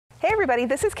Hey everybody,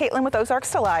 this is Caitlin with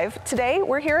Ozarks Alive. Today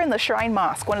we're here in the Shrine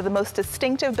Mosque, one of the most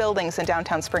distinctive buildings in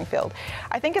downtown Springfield.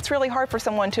 I think it's really hard for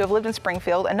someone to have lived in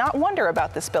Springfield and not wonder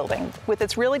about this building. With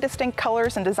its really distinct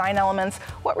colors and design elements,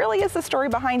 what really is the story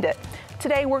behind it?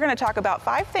 Today we're going to talk about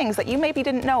 5 things that you maybe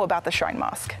didn't know about the Shrine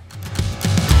Mosque.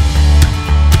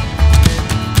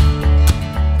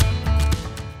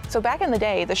 So back in the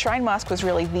day, the Shrine Mosque was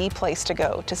really the place to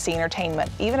go to see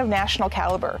entertainment, even of national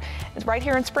caliber. Right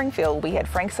here in Springfield, we had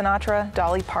Frank Sinatra,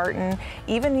 Dolly Parton,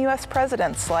 even U.S.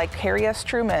 presidents like Harry S.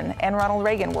 Truman and Ronald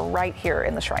Reagan were right here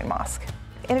in the Shrine Mosque.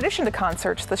 In addition to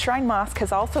concerts, the Shrine Mosque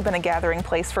has also been a gathering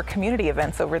place for community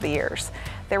events over the years.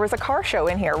 There was a car show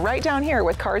in here, right down here,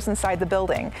 with cars inside the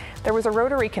building. There was a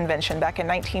Rotary convention back in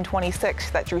 1926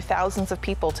 that drew thousands of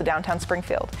people to downtown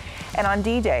Springfield. And on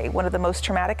D-Day, one of the most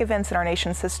traumatic events in our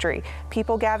nation's history,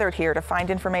 people gathered here to find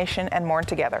information and mourn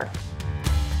together.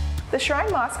 The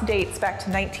Shrine Mosque dates back to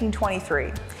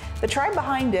 1923. The tribe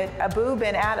behind it, Abu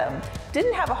bin Adam,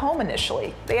 didn't have a home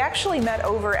initially. They actually met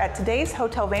over at today's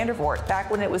Hotel Vandervoort back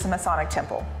when it was a Masonic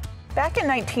temple. Back in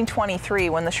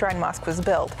 1923, when the Shrine Mosque was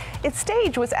built, its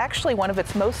stage was actually one of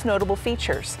its most notable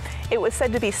features. It was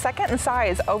said to be second in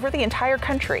size over the entire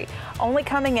country, only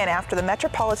coming in after the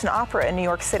Metropolitan Opera in New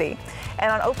York City.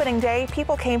 And on opening day,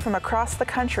 people came from across the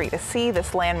country to see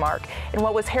this landmark in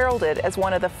what was heralded as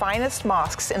one of the finest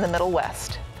mosques in the Middle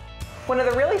West. One of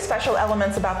the really special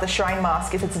elements about the Shrine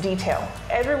Mosque is its detail.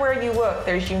 Everywhere you look,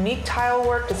 there's unique tile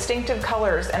work, distinctive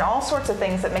colors, and all sorts of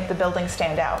things that make the building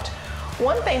stand out.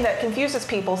 One thing that confuses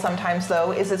people sometimes,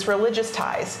 though, is its religious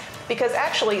ties, because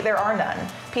actually there are none.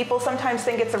 People sometimes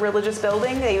think it's a religious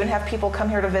building. They even have people come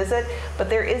here to visit,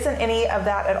 but there isn't any of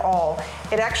that at all.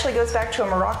 It actually goes back to a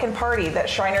Moroccan party that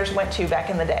Shriners went to back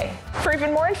in the day. For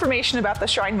even more information about the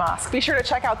Shrine Mosque, be sure to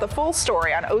check out the full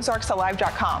story on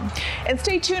ozarksalive.com. And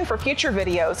stay tuned for future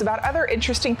videos about other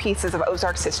interesting pieces of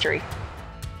Ozarks history.